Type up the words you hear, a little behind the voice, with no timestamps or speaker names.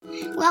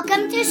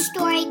Welcome to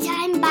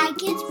Storytime by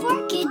Kids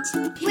for Kids,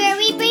 where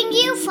we bring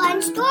you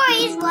fun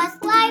stories with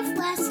life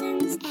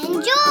lessons.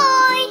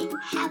 Enjoy!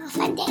 Have a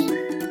fun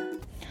day.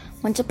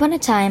 Once upon a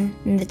time,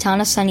 in the town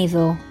of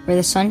Sunnyville, where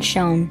the sun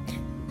shone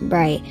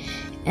bright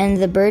and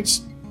the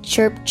birds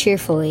chirped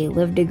cheerfully,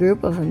 lived a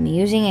group of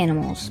amusing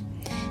animals.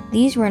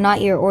 These were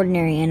not your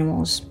ordinary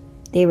animals.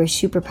 They were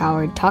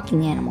superpowered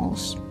talking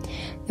animals.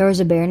 There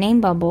was a bear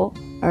named Bumble,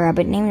 a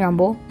rabbit named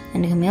Rumble,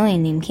 and a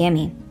chameleon named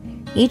Cammie.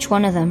 Each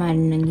one of them had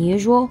an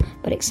unusual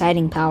but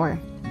exciting power.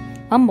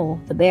 Bumble,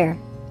 the bear,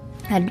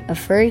 had a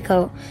furry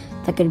coat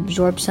that could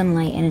absorb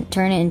sunlight and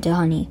turn it into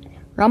honey.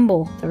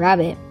 Rumble, the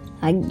rabbit,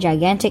 had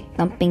gigantic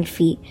thumping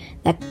feet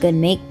that could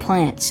make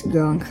plants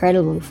grow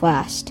incredibly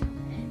fast.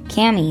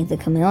 Cammie, the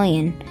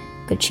chameleon,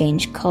 could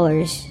change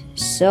colors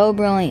so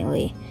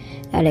brilliantly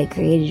that it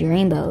created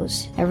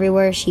rainbows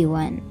everywhere she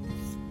went.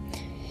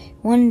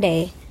 One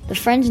day, the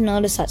friends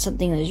noticed that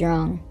something was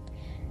wrong.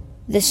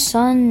 The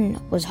sun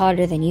was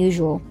hotter than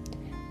usual.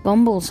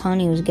 Bumble's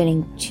honey was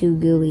getting too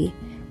gooey.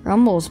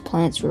 Rumble's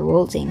plants were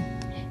wilting,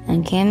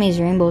 and Cammie's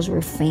rainbows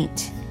were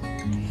faint.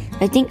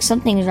 "I think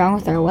something's wrong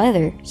with our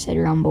weather," said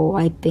Rumble,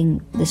 wiping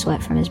the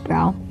sweat from his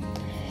brow.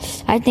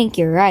 "I think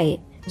you're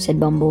right," said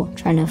Bumble,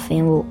 trying to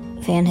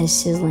fan his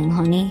sizzling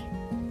honey.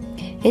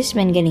 "It's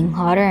been getting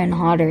hotter and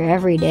hotter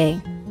every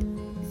day."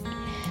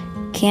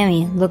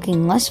 Cammie,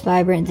 looking less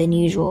vibrant than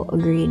usual,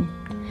 agreed.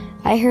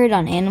 "I heard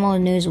on Animal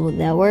News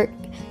Network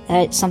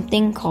that it's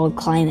something called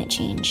climate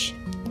change."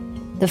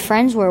 The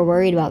friends were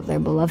worried about their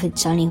beloved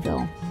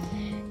Sunnyville.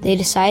 They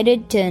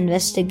decided to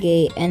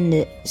investigate and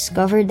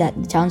discovered that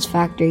the town's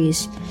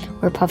factories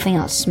were puffing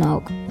out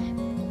smoke,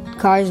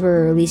 cars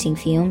were releasing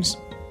fumes,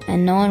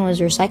 and no one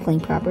was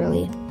recycling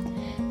properly.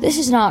 "This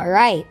is not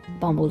right,"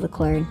 Bumble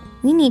declared.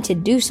 "We need to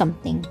do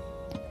something."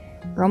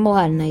 Rumble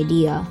had an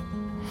idea.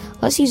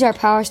 "Let's use our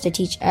powers to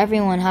teach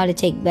everyone how to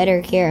take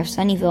better care of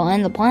Sunnyville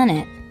and the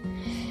planet."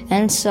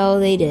 And so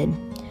they did.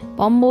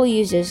 Bumble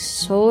uses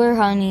solar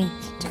honey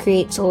to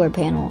create solar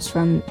panels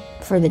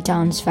for the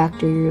town's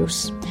factory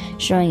roofs,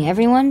 showing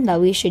everyone that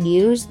we should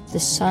use the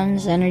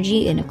sun's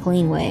energy in a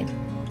clean way.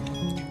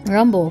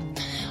 Rumble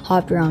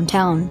hopped around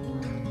town,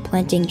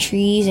 planting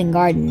trees and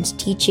gardens,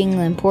 teaching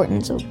the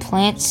importance of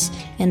plants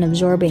and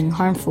absorbing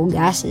harmful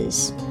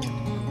gases.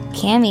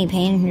 Cammie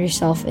painted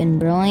herself in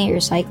brilliant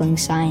recycling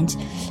signs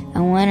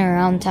and went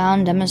around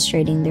town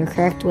demonstrating the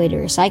correct way to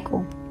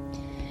recycle.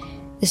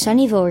 The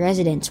Sunnyville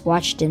residents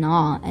watched in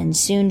awe and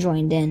soon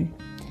joined in.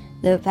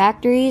 The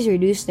factories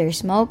reduced their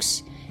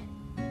smokes,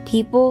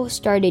 people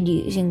started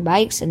using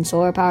bikes and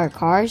solar-powered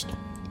cars,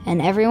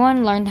 and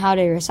everyone learned how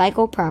to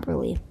recycle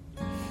properly.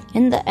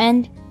 In the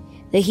end,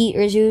 the heat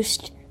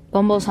reduced,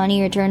 Bumble's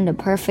honey returned to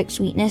perfect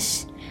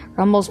sweetness,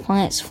 Rumble's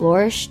plants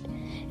flourished,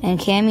 and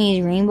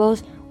Cammie's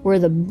rainbows were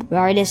the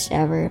brightest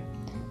ever.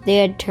 They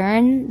had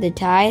turned the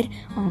tide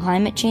on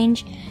climate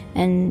change,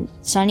 and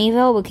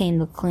Sunnyville became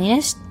the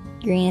cleanest,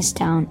 greenest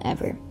town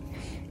ever.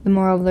 The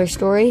moral of their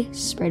story: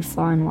 spread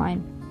far and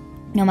wide.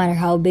 No matter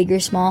how big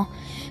or small,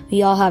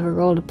 we all have a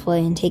role to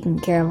play in taking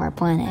care of our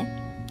planet.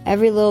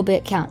 Every little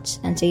bit counts,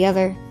 and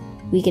together,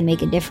 we can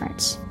make a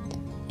difference.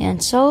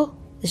 And so,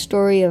 the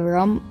story of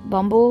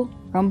Bumble,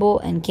 Rumble,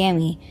 and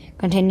Cammie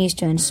continues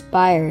to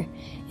inspire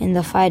in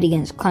the fight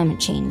against climate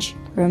change,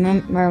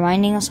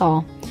 reminding us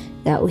all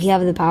that we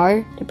have the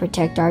power to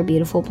protect our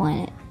beautiful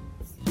planet.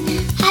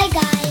 Hi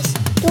guys,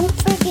 don't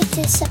forget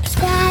to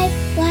subscribe,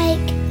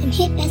 like, and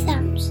hit the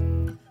thumbs.